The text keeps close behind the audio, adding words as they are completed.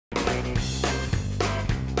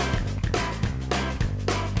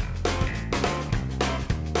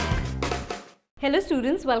Hello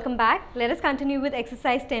students, welcome back. Let us continue with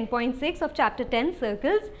exercise 10.6 of chapter 10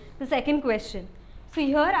 circles. The second question. So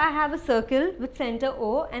here I have a circle with center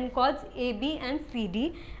O and chords AB and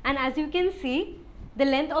CD, and as you can see the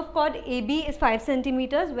length of chord AB is 5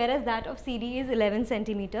 centimeters whereas that of CD is 11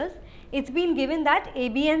 centimeters. It's been given that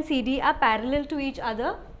AB and CD are parallel to each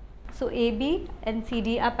other. So AB and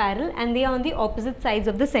CD are parallel and they are on the opposite sides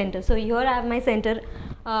of the center. So here I have my center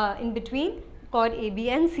in between chord AB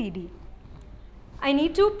and CD. I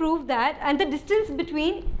need to prove that, and the distance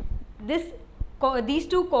between these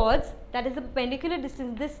two chords, that is the perpendicular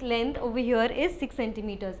distance, this length over here is 6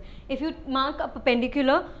 centimeters. If you mark a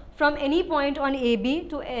perpendicular from any point on AB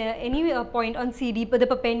to any point on CD per the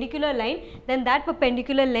perpendicular line, then that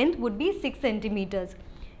perpendicular length would be 6 centimeters.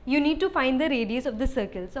 You need to find the radius of the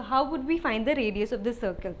circle. So how would we find the radius of the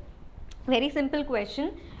circle? Very simple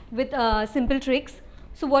question with simple tricks.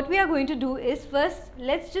 So what we are going to do is, first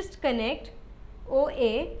let's just connect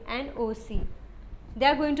OA and OC. They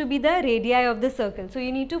are going to be the radii of the circle. So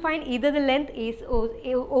you need to find either the length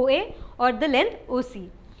OA or the length OC.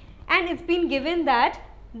 And it's been given that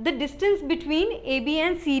the distance between AB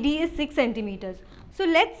and CD is 6 centimeters. So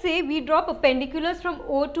let's say we draw perpendiculars from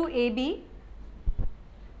O to AB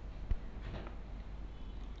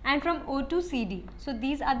and from O to CD. So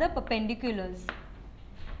these are the perpendiculars,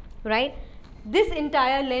 right? This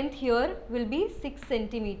entire length here will be 6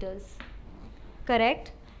 centimeters.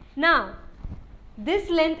 Correct. Now this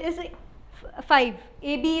length is 5,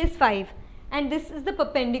 AB is 5 and this is the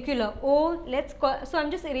perpendicular O. Let's call, so I'm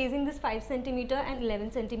just erasing this 5 centimeter and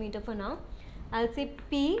 11 centimeter for now. I'll say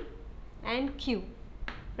P and Q,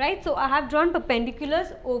 right? So I have drawn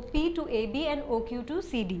perpendiculars OP to AB and OQ to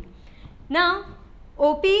CD. Now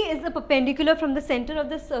OP is the perpendicular from the center of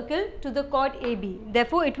the circle to the chord AB,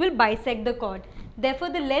 therefore it will bisect the chord. Therefore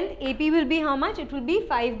the length AP will be how much? It will be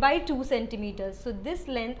 5 by 2 centimeters. So this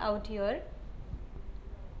length out here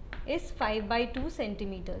is 5 by 2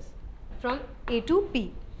 centimeters from A to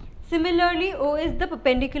P. Similarly, O is the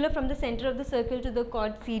perpendicular from the center of the circle to the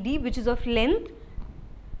chord CD, which is of length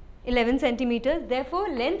 11 centimeters. Therefore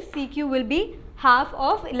length CQ will be half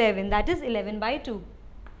of 11, that is 11 by 2.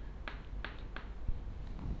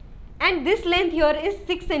 And this length here is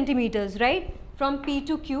 6 centimeters, right, from P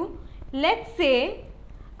to Q. Let's say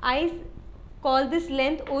I call this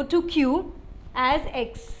length O to Q as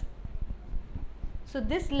X. So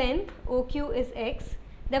this length OQ is X.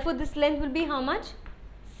 Therefore this length will be how much?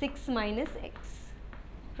 6 minus X,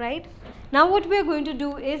 right? Now what we are going to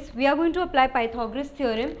do is, we are going to apply Pythagoras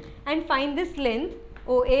theorem and find this length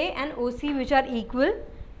OA and OC which are equal,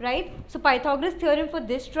 right? So Pythagoras theorem for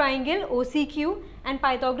this triangle OCQ and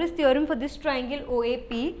Pythagoras theorem for this triangle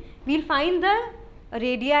OAP. We'll find the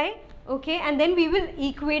radii, okay, and then we will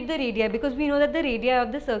equate the radii, because we know that the radii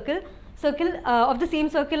of the circle of the same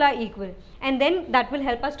circle are equal, and then that will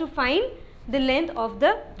help us to find the length of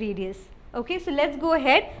the radius. Okay, so let's go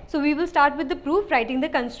ahead. So we will start with the proof, writing the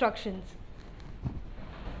constructions.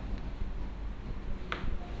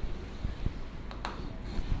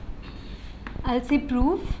 I'll say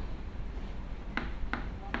proof,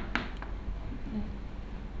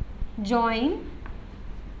 join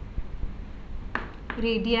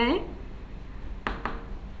radii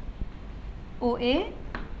OA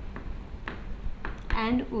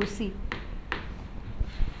and OC.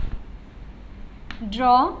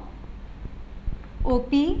 Draw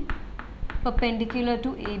OP perpendicular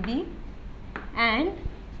to AB and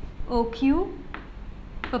OQ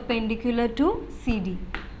perpendicular to CD.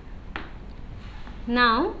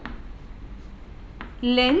 Now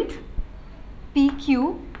length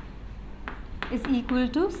PQ is equal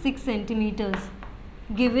to 6 centimeters,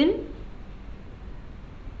 given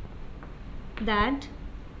that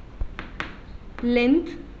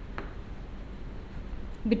length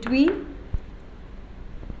between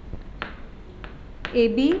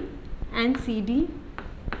AB and CD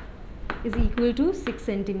is equal to 6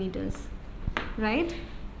 centimeters, right?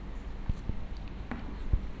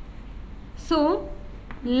 So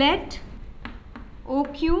let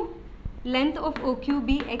OQ, length of OQ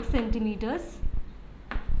be X centimeters.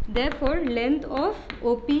 Therefore length of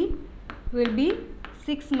OP will be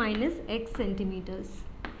 6 minus X centimeters.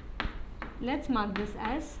 Let's mark this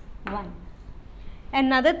as 1.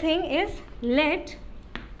 Another thing is, let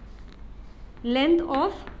length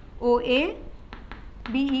of OA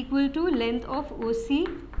be equal to length of OC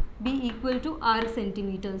be equal to R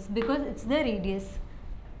centimeters, because it's the radius.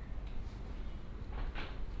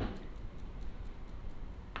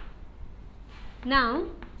 Now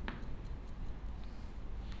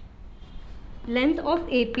length of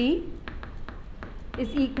AP is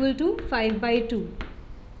equal to 5 by 2,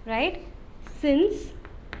 right? since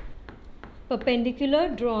perpendicular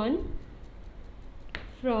drawn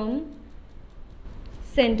from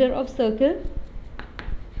center of circle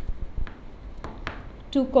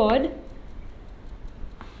to chord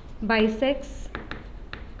bisects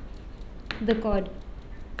the chord,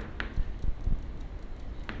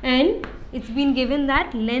 and it's been given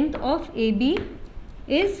that length of AB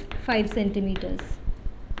is 5 centimeters,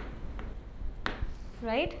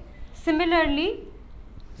 right? Similarly,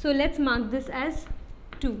 so let's mark this as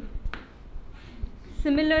 2.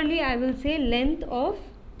 Similarly, I will say length of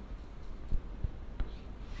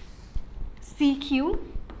CQ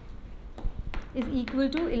is equal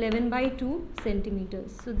to 11 by 2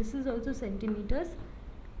 centimeters. So this is also centimeters,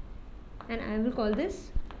 and I will call this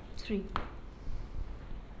 3.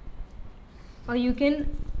 Or you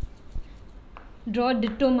can draw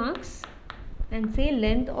ditto marks and say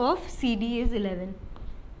length of CD is 11.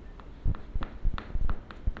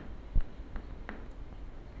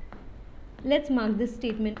 Let's mark this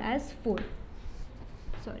statement as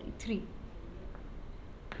 3.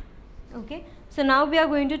 Okay, so now we are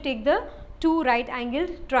going to take the two right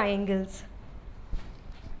angled triangles.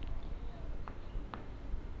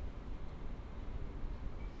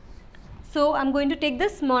 So I'm going to take the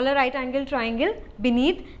smaller right angle triangle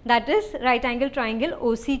beneath, that is right angle triangle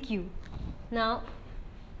OCQ. Now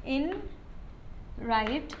in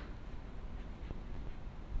right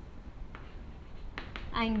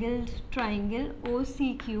angled triangle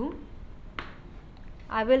OCQ,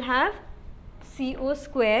 I will have CO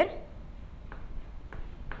square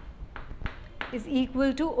is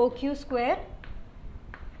equal to OQ square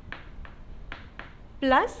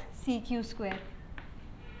plus CQ square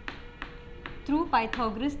through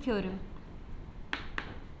Pythagoras theorem.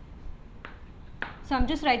 So I'm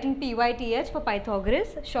just writing PYTH for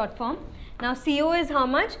Pythagoras short form. Now CO is how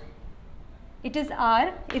much? It is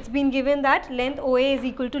R. It's been given that length OA is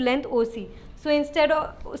equal to length OC. So instead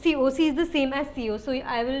of, see, OC is the same as CO. So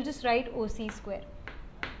I will just write OC square.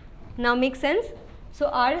 Now make sense? So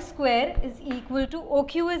R square is equal to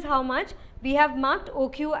OQ is how much? We have marked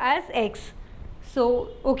OQ as X. So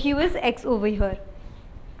OQ is X over here.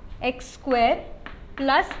 X square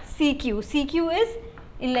plus CQ. CQ is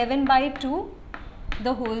 11 by 2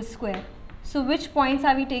 the whole square. So which points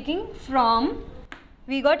are we taking from?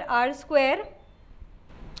 We got R square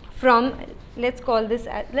from, let's call this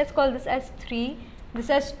as 3, this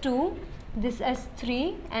as 2, this as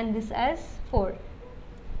 3, and this as 4.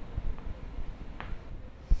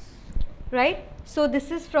 Right? So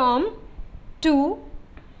this is from 2.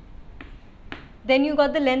 Then you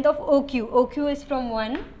got the length of OQ. OQ is from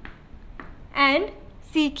 1. And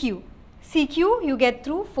CQ. CQ you get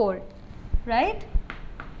through 4. Right?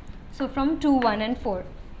 So from 2, 1 and 4.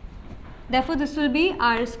 Therefore this will be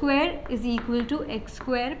R square is equal to X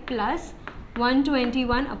square plus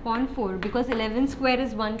 121 upon 4, because 11 square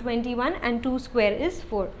is 121 and 2 square is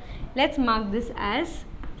 4. Let's mark this as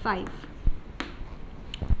 5.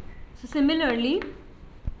 So similarly,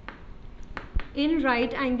 in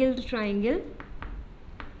right angled triangle,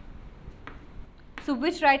 so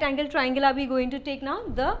which right angled triangle are we going to take now?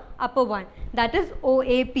 The upper one, that is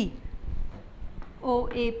OAP.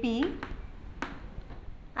 OAP,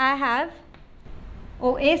 I have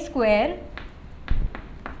OA square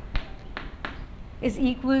is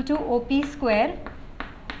equal to OP square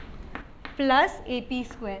plus AP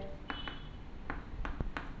square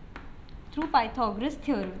through Pythagoras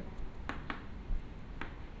theorem.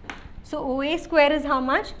 So OA square is how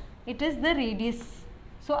much? It is the radius.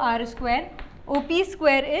 So R square. OP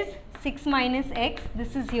square is 6 minus x.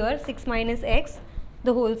 This is here 6 minus x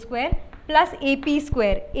the whole square plus AP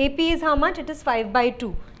square. AP is how much? It is 5 by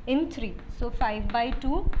 2 in 3. So 5 by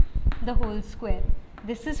 2 the whole square.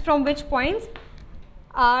 This is from which points?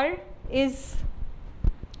 R is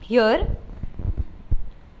here.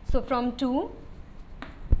 So from 2.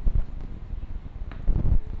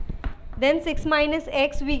 Then 6 minus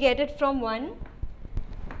x we get it from 1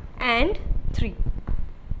 and 3.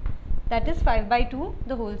 That is 5 by 2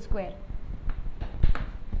 the whole square.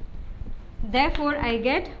 Therefore, I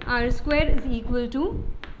get R square is equal to,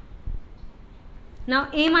 now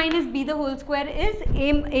A minus B the whole square is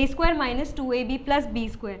A square minus 2AB plus B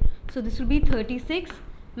square. So this will be 36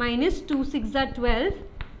 minus 2 6 are 12,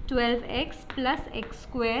 12x plus x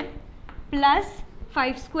square plus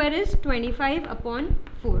 5 square is 25 upon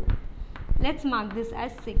 4. Let's mark this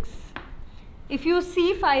as 6. If you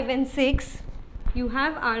see 5 and 6, you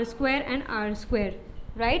have R square and R square,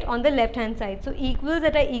 right, on the left hand side. So equals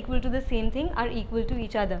that are equal to the same thing are equal to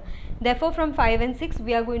each other. Therefore, from 5 and 6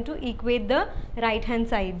 we are going to equate the right hand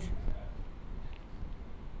sides.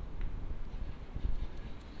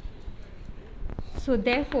 So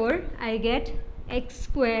therefore I get x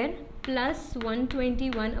square plus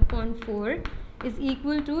 121 upon 4 is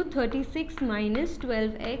equal to 36 minus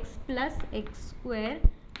 12x plus x square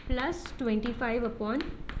plus 25 upon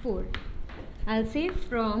 4. I'll say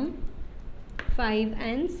from 5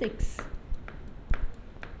 and 6.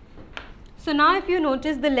 So now if you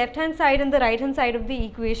notice the left hand side and the right hand side of the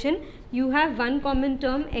equation, you have one common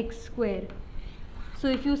term x square. So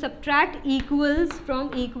if you subtract equals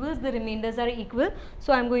from equals, the remainders are equal.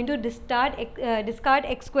 So I am going to discard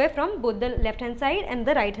x square from both the left hand side and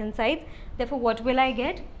the right hand side. Therefore, what will I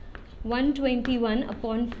get? 121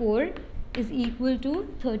 upon 4 is equal to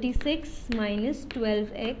 36 minus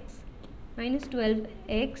 12x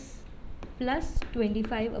plus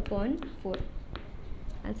 25 upon 4.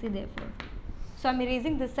 I'll say therefore. So I am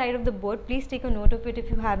erasing this side of the board. Please take a note of it if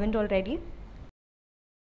you haven't already.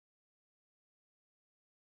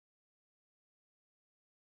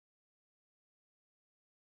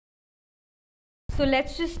 So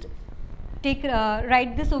let's just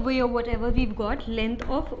write this over here, whatever we've got. Length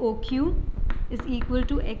of OQ is equal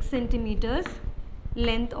to x centimeters.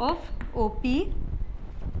 Length of OP,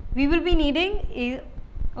 we will be needing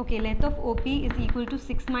length of OP is equal to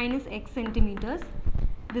 6 minus x centimeters.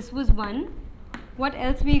 This was 1. What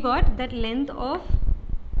else we got? That length of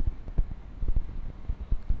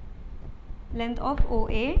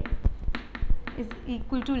OA is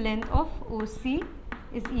equal to length of OC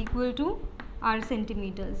is equal to r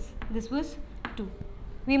centimeters. This was 2.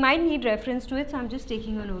 We might need reference to it, so I am just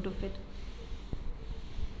taking a note of it.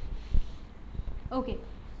 Okay,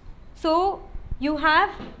 so you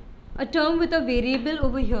have a term with a variable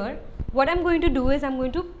over here. What I am going to do is I am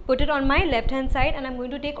going to put it on my left hand side and I am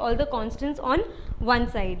going to take all the constants on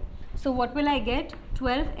one side. So what will I get?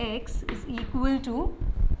 12x is equal to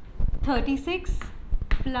 36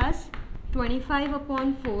 plus 25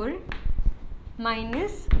 upon 4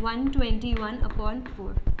 minus 121 upon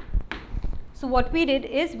 4. So what we did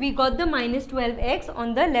is we got the minus 12x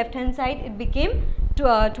on the left hand side. It became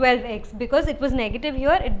 12x because it was negative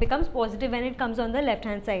here. It becomes positive when it comes on the left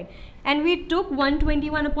hand side. And we took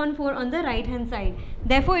 121 upon 4 on the right hand side.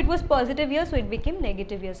 Therefore it was positive here, so it became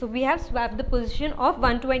negative here. So we have swapped the position of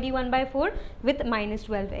 121 by 4 with minus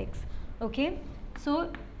 12x. Okay,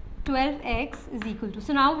 so 12x is equal to,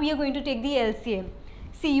 so now we are going to take the LCM.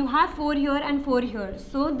 See, you have 4 here and 4 here,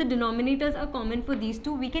 so the denominators are common for these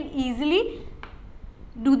two. We can easily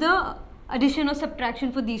do the addition or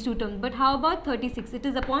subtraction for these two terms. But how about 36? It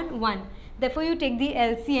is upon 1. Therefore you take the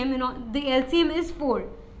LCM, the LCM is 4.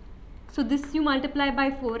 So this you multiply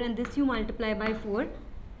by 4 and this you multiply by 4.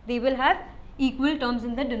 They will have equal terms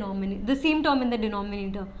in the denominator, the same term in the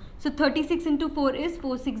denominator. So 36 into 4 is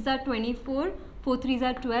 4 6 are 24, 4 3s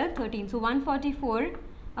are 12, 13. So 144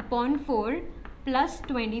 upon 4 plus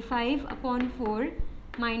 25 upon 4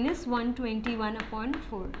 minus 121 upon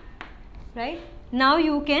 4, right? Now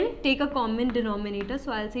you can take a common denominator.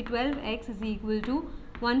 So I'll say 12x is equal to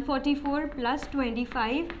 144 plus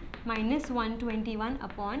 25 minus 121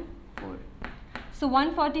 upon 4. So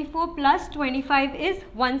 144 plus 25 is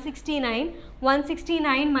 169.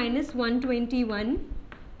 169 minus 121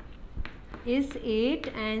 is 8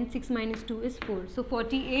 and 6 minus 2 is 4. So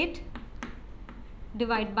 48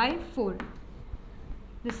 divided by 4.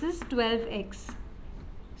 This is 12x.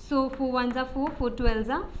 So 4 1s are 4, 4 12s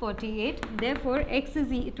are 48. Therefore,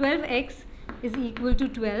 12x is equal to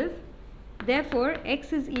 12. Therefore,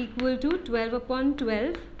 x is equal to 12 upon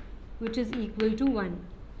 12, which is equal to 1.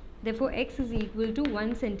 Therefore, x is equal to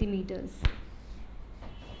 1 centimeters.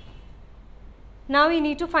 Now we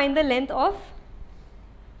need to find the length of,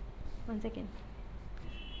 one second,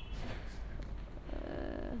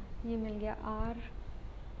 ये मिल गया r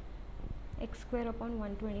x square upon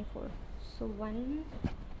 124. So 1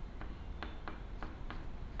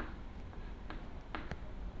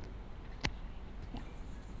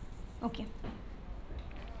 okay.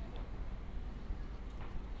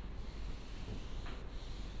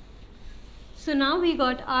 So now we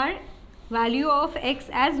got our value of x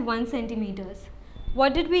as 1 centimeters.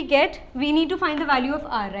 What did we get? We need to find the value of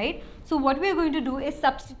r, right? So what we are going to do is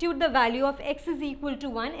substitute the value of x is equal to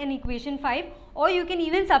 1 in equation 5, or you can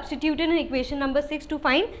even substitute it in equation number 6 to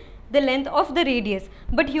find the length of the radius.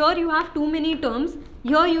 But here you have too many terms.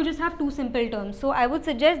 Here you just have 2 simple terms. So I would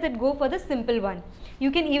suggest that go for the simple one.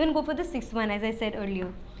 You can even go for the 6th one, as I said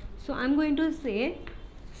earlier. So I'm going to say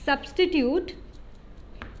substitute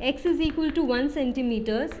x is equal to 1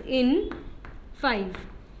 centimeters in 5.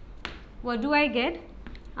 What do I get?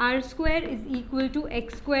 R square is equal to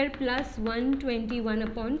x square plus 121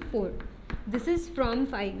 upon 4. This is from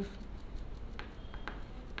 5.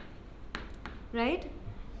 Right?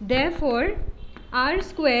 Therefore, r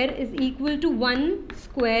square is equal to 1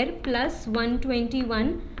 square plus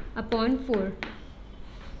 121 upon 4.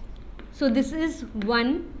 So this is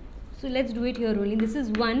 1. So let's do it here only. This is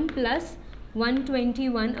 1 plus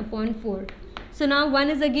 121 upon 4. So now 1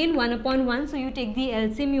 is again 1 upon 1. So you take the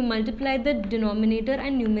LCM, you multiply the denominator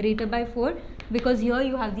and numerator by 4, because here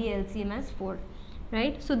you have the LCM as 4.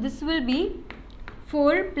 Right? So this will be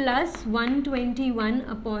 4 plus 121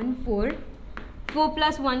 upon 4. 4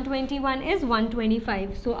 plus 121 is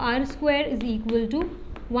 125. So r square is equal to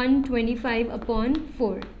 125 upon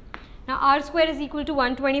 4. Now r square is equal to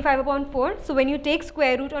 125 upon 4. So when you take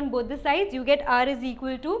square root on both the sides, you get r is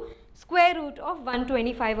equal to square root of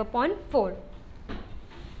 125 upon 4.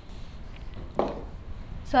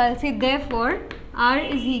 So I'll say therefore r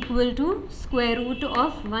is equal to square root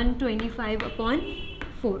of 125 upon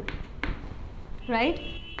 4. Right?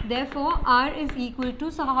 Therefore r is equal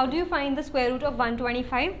to, so how do you find the square root of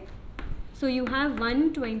 125? So you have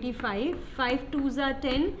 125, 5 2s are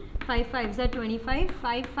 10, 5 5s are 25,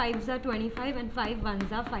 5 5s are 25 and 5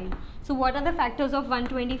 1s are 5. So what are the factors of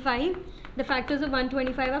 125? The factors of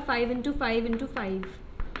 125 are 5 into 5 into 5.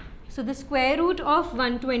 So the square root of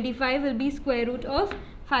 125 will be square root of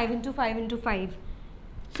 5 into 5 into 5.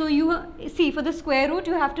 So you see, for the square root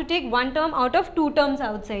you have to take one term out of two terms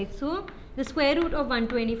outside. So the square root of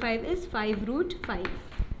 125 is 5 root 5.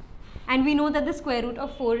 And we know that the square root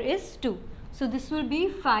of 4 is 2. So this will be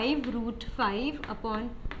 5 root 5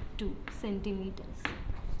 upon 2 centimeters.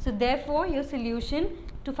 So therefore your solution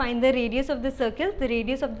to find the radius of the circle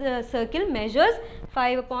measures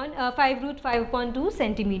 5 root 5 upon 2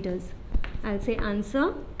 centimeters. I'll say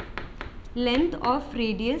answer, length of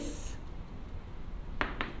radius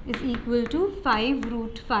is equal to 5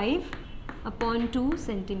 root 5 upon 2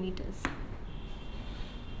 centimeters.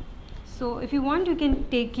 So if you want, you can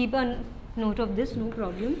keep a note of this, no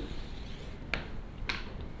problem.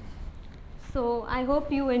 So I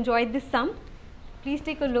hope you enjoyed this sum. Please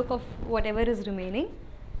take a look of whatever is remaining,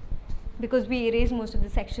 because we erased most of the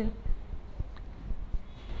section.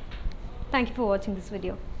 Thank you for watching this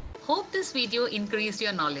video. Hope this video increased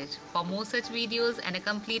your knowledge. For more such videos and a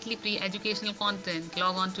completely free educational content,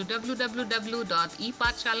 log on to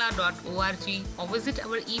www.epathshala.org or visit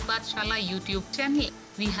our ePathshala YouTube channel.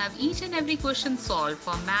 We have each and every question solved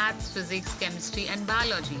for maths, physics, chemistry and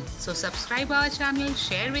biology. So subscribe our channel,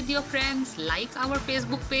 share with your friends, like our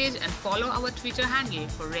Facebook page and follow our Twitter handle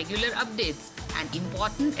for regular updates and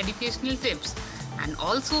important educational tips, and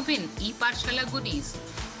also win ePathshala goodies.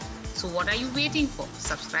 So what are you waiting for?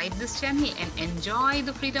 Subscribe this channel and enjoy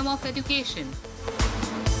the freedom of education.